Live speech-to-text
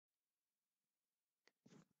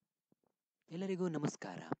ಎಲ್ಲರಿಗೂ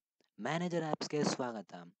ನಮಸ್ಕಾರ. ಮ್ಯಾನೇಜರ್ ಆ್ಯಪ್ಸ್‌ಗೆ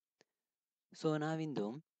ಸ್ವಾಗತ. ಸೊ ನಾವಿಂದು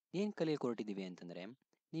ಏನು ಕಲಿಯಕ್ಕೆ ಹೊರಟಿದ್ದೀವಿ ಅಂತಂದರೆ,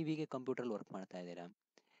 ನೀವೀಗ ಕಂಪ್ಯೂಟ್ರಲ್ಲಿ ವರ್ಕ್ ಮಾಡ್ತಾ ಇದ್ದೀರಾ.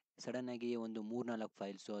 ಸಡನ್ನಾಗಿ ಒಂದು 3, 4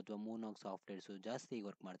 ಫೈಲ್ಸು ಅಥವಾ 3, 4 ಸಾಫ್ಟ್‌ವೇರ್ಸು ಜಾಸ್ತಿ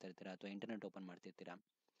ವರ್ಕ್ ಮಾಡ್ತಾ ಇರ್ತೀರಾ ಅಥವಾ ಇಂಟರ್ನೆಟ್ ಓಪನ್ ಮಾಡ್ತಿರ್ತೀರಾ.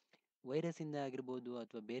 ವೈರಸ್ಸಿಂದ ಆಗಿರ್ಬೋದು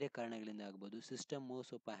ಅಥವಾ ಬೇರೆ ಕಾರಣಗಳಿಂದ ಆಗ್ಬೋದು, ಸಿಸ್ಟಮ್ಮು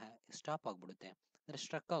ಸ್ವಲ್ಪ ಸ್ಟಾಪ್ ಆಗಿಬಿಡುತ್ತೆ. ಅಂದರೆ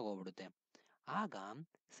ಸ್ಟ್ರಕ್ ಆಗೋಗ್ಬಿಡುತ್ತೆ. ಆಗ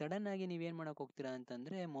ಸಡನ್ನಾಗಿ ನೀವೇನು ಮಾಡಕ್ಕೆ ಹೋಗ್ತೀರಾ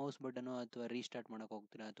ಅಂತಂದರೆ, ಮೌಸ್ ಬಟನು ಅಥವಾ ರೀಸ್ಟಾರ್ಟ್ ಮಾಡಕ್ಕೆ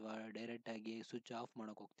ಹೋಗ್ತೀರಾ ಅಥವಾ ಡೈರೆಕ್ಟಾಗಿ ಸ್ವಿಚ್ ಆಫ್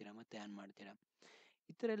ಮಾಡಕ್ಕೆ ಹೋಗ್ತೀರಾ, ಮತ್ತೆ ಆನ್ ಮಾಡ್ತೀರಾ.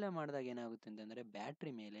 ಈ ಥರ ಎಲ್ಲ ಮಾಡಿದಾಗ ಏನಾಗುತ್ತೆ ಅಂತಂದರೆ,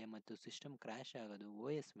 ಬ್ಯಾಟ್ರಿ ಮೇಲೆ ಮತ್ತು ಸಿಸ್ಟಮ್ ಕ್ರ್ಯಾಶ್ ಆಗೋದು,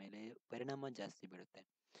 OS ಮೇಲೆ ಪರಿಣಾಮ ಜಾಸ್ತಿ ಬೀಳುತ್ತೆ.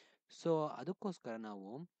 ಸೊ ಅದಕ್ಕೋಸ್ಕರ ನಾವು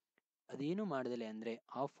ಅದೇನು ಮಾಡ್ದಲೆ ಅಂದರೆ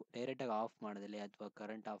ಡೈರೆಕ್ಟಾಗಿ ಆಫ್ ಮಾಡ್ದಲೆ ಅಥವಾ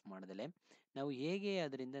ಕರೆಂಟ್ ಆಫ್ ಮಾಡ್ದಲೆ ನಾವು ಹೇಗೆ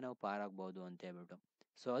ಅದರಿಂದ ನಾವು ಪಾರಾಗ್ಬೋದು ಅಂತ ಹೇಳ್ಬಿಟ್ಟು.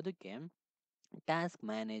 ಸೊ ಅದಕ್ಕೆ ಟಾಸ್ಕ್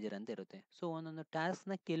ಮ್ಯಾನೇಜರ್ ಅಂತ ಇರುತ್ತೆ. ಸೊ ಒಂದೊಂದು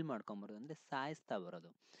ಟಾಸ್ಕ್ನ ಕಿಲ್ ಮಾಡ್ಕೊಂಬರೋದು ಅಂದರೆ ಸಾಯಿಸ್ತಾ ಬರೋದು.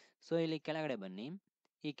 ಸೊ ಇಲ್ಲಿ ಕೆಳಗಡೆ ಬನ್ನಿ.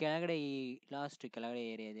 ಈ ಲಾಸ್ಟ್ ಕೆಳಗಡೆ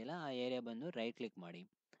ಏರಿಯಾ ಇದೆಯಲ್ಲ, ಆ ಏರಿಯಾ ಬಂದು ರೈಟ್ ಕ್ಲಿಕ್ ಮಾಡಿ.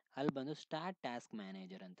 ಅಲ್ಲಿ ಬಂದು ಸ್ಟಾರ್ಟ್ ಟಾಸ್ಕ್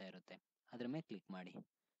ಮ್ಯಾನೇಜರ್ ಅಂತ ಇರುತ್ತೆ. ಅದ್ರ ಮೇಲೆ ಕ್ಲಿಕ್ ಮಾಡಿ.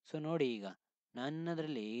 ಸೊ ನೋಡಿ, ಈಗ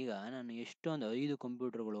ನನ್ನದರಲ್ಲಿ ನಾನು ಎಷ್ಟೊಂದು 5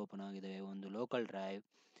 ಕಂಪ್ಯೂಟರ್ಗಳು ಓಪನ್ ಆಗಿದ್ದಾವೆ. ಒಂದು local drive,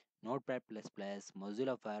 notepad plus plus,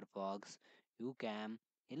 Mozilla Firefox, ಯುಕ್ಯಾಮ್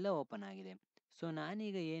ಎಲ್ಲ ಓಪನ್ ಆಗಿದೆ. ಸೊ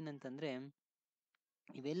ನಾನೀಗ ಏನಂತಂದರೆ,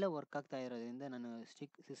 ಇವೆಲ್ಲ ವರ್ಕ್ ಆಗ್ತಾ ಇರೋದ್ರಿಂದ ನಾನು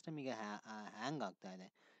ಸಿಸ್ಟಮ್ ಈಗ ಹ್ಯಾಂಗ್ ಆಗ್ತಾ ಇದೆ.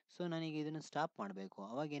 ಸೊ ನಾನೀಗ ಇದನ್ನು ಸ್ಟಾಪ್ ಮಾಡಬೇಕು.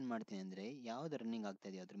 ಅವಾಗ ಏನು ಮಾಡ್ತೀನಿ ಅಂದರೆ, ಯಾವುದು ರನ್ನಿಂಗ್ ಆಗ್ತಾ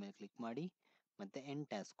ಇದೆಯೋ ಅದ್ರ ಮೇಲೆ ಕ್ಲಿಕ್ ಮಾಡಿ ಮತ್ತು ಎಂಡ್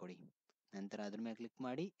ಟಾಸ್ಕ್ ಕೊಡಿ. ನಂತರ ಅದ್ರ ಮೇಲೆ ಕ್ಲಿಕ್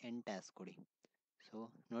ಮಾಡಿ ಎಂಡ್ ಟಾಸ್ಕ್ ಕೊಡಿ. ಸೊ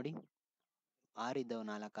ನೋಡಿ, 6 ಇದ್ದವು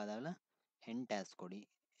 4 ಆದಾವಲ್ಲ, ಎಂಡ್ ಟಾಸ್ಕ್ ಕೊಡಿ,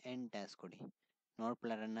 ಎಂಡ್ ಟಾಸ್ಕ್ ಕೊಡಿ.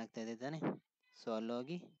 ನೋಟ್‌ಪ್ಯಾಡ್ ರನ್ ಆಗ್ತಾ ಇದೆ ತಾನೆ. ಸೊ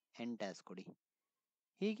ಅಲ್ಲೋಗಿ ಎಂಡ್ ಟಾಸ್ಕ್ ಕೊಡಿ.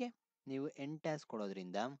 ಹೀಗೆ ನೀವು ಎಂಡ್ ಟಾಸ್ಕ್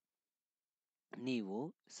ಕೊಡೋದ್ರಿಂದ ನೀವು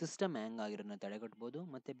ಸಿಸ್ಟಮ್ ಹ್ಯಾಂಗ್ ಆಗಿರೋದನ್ನ ತಡೆಗಟ್ಬೋದು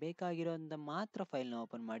ಮತ್ತು ಬೇಕಾಗಿರೋಂಥ ಮಾತ್ರ ಫೈಲ್ನ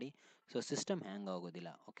ಓಪನ್ ಮಾಡಿ. ಸೊ ಸಿಸ್ಟಮ್ ಹ್ಯಾಂಗ್ ಆಗೋದಿಲ್ಲ.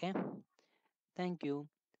 Okay, thank you.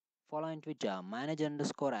 Follow on Twitter manager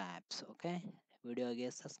underscore apps. Okay, ವಿಡಿಯೋಗೆ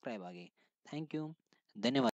ಸಬ್ಸ್ಕ್ರೈಬ್ ಆಗಿ. ಥ್ಯಾಂಕ್ ಯು, ಧನ್ಯವಾದ.